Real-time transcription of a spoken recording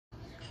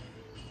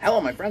Hello,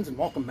 my friends, and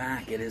welcome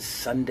back. It is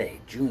Sunday,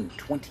 June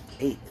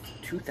 28th,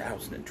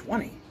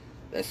 2020.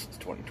 This is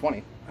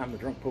 2020. I'm the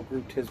Drunk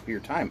Poker. 'Tis beer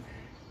time.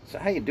 So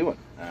how you doing?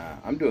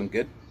 I'm doing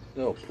good. A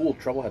little pool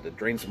trouble. Had to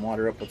drain some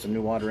water up, put some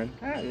new water in.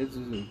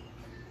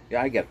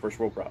 Yeah, I get it. First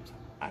world problems.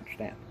 I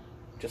understand.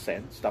 Just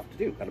saying, stuff to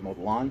do. Got to mow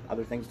the lawn,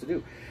 other things to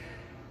do.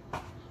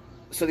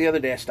 So the other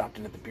day I stopped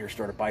in at the beer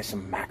store to buy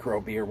some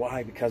macro beer.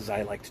 Why? Because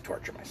I like to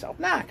torture myself.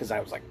 Nah, because I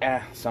was like,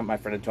 my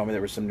friend had told me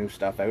there was some new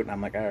stuff out, and I'm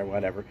like,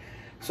 whatever.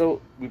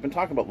 So we've been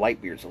talking about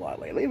light beers a lot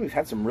lately. We've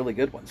had some really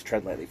good ones.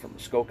 Tread Lightly from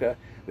Muskoka.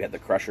 We had the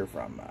Crusher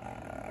from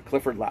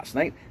Clifford last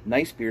night.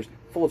 Nice beers,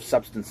 full of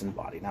substance and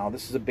body. Now,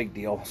 this is a big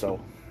deal.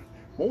 So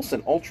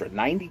Molson Ultra,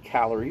 90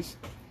 calories,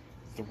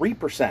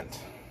 3%.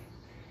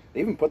 They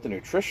even put the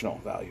nutritional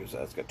values.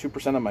 It's got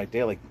 2% of my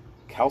daily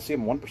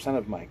calcium, 1%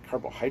 of my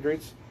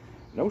carbohydrates.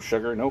 No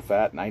sugar, no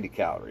fat, 90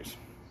 calories.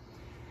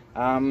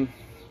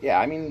 Yeah,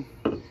 I mean,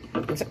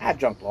 it's an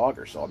adjunct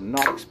lager, so I'm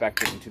not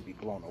expecting to be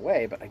blown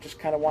away, but I just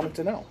kind of wanted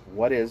to know,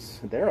 what is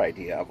their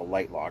idea of a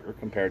light lager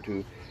compared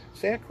to,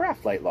 say, a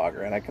craft light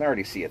lager? And I can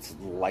already see it's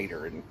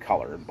lighter in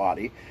color and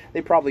body.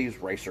 They probably use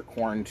rice or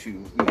corn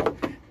to,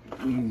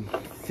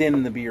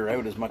 thin the beer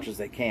out as much as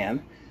they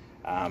can.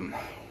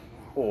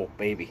 Oh,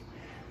 baby.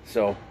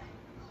 So,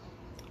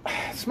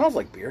 it smells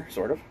like beer,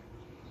 sort of.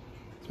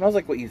 It smells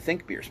like what you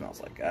think beer smells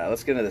like.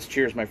 Let's get into this.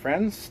 Cheers, my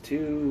friends,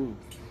 to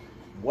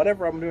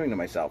whatever I'm doing to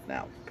myself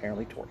now.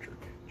 Apparently torture.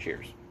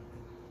 Cheers.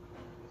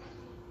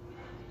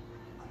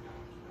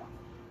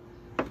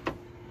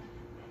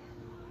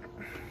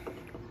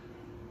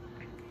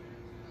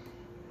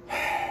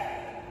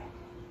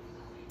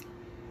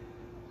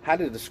 How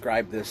to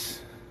describe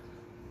this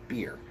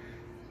beer?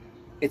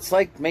 It's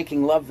like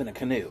making love in a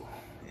canoe.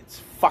 It's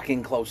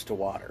fucking close to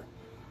water.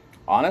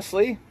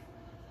 Honestly,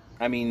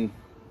 I mean,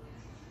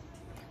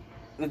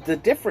 the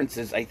difference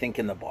is, I think,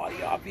 in the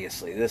body,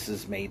 obviously. This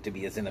is made to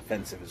be as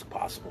inoffensive as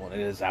possible, and it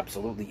is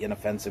absolutely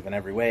inoffensive in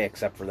every way,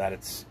 except for that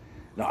it's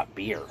not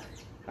beer.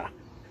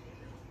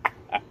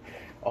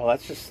 Oh,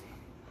 that's just...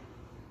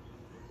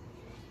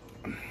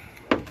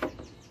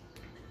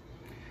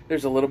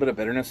 There's a little bit of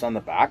bitterness on the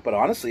back, but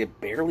honestly,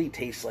 it barely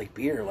tastes like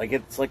beer. Like,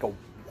 it's like a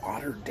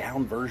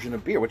watered-down version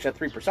of beer, which at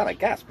 3%, I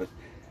guess, but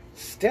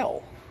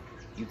still,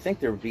 you'd think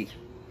there would be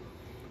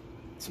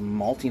some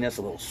maltiness,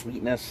 a little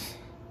sweetness,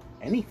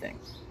 anything.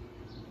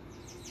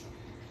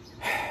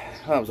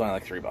 Well, it was only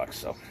like $3,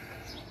 so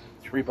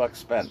 $3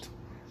 spent.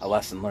 A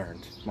lesson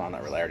learned. Well,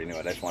 not really, I already knew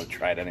it. I just want to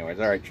try it anyways.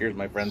 All right, cheers,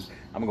 my friends.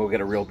 I'm gonna go get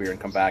a real beer and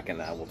come back, and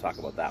we'll talk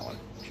about that one.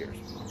 Cheers.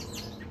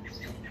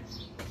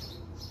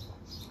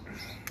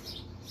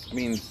 I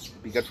mean,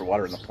 be good for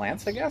watering the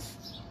plants, I guess.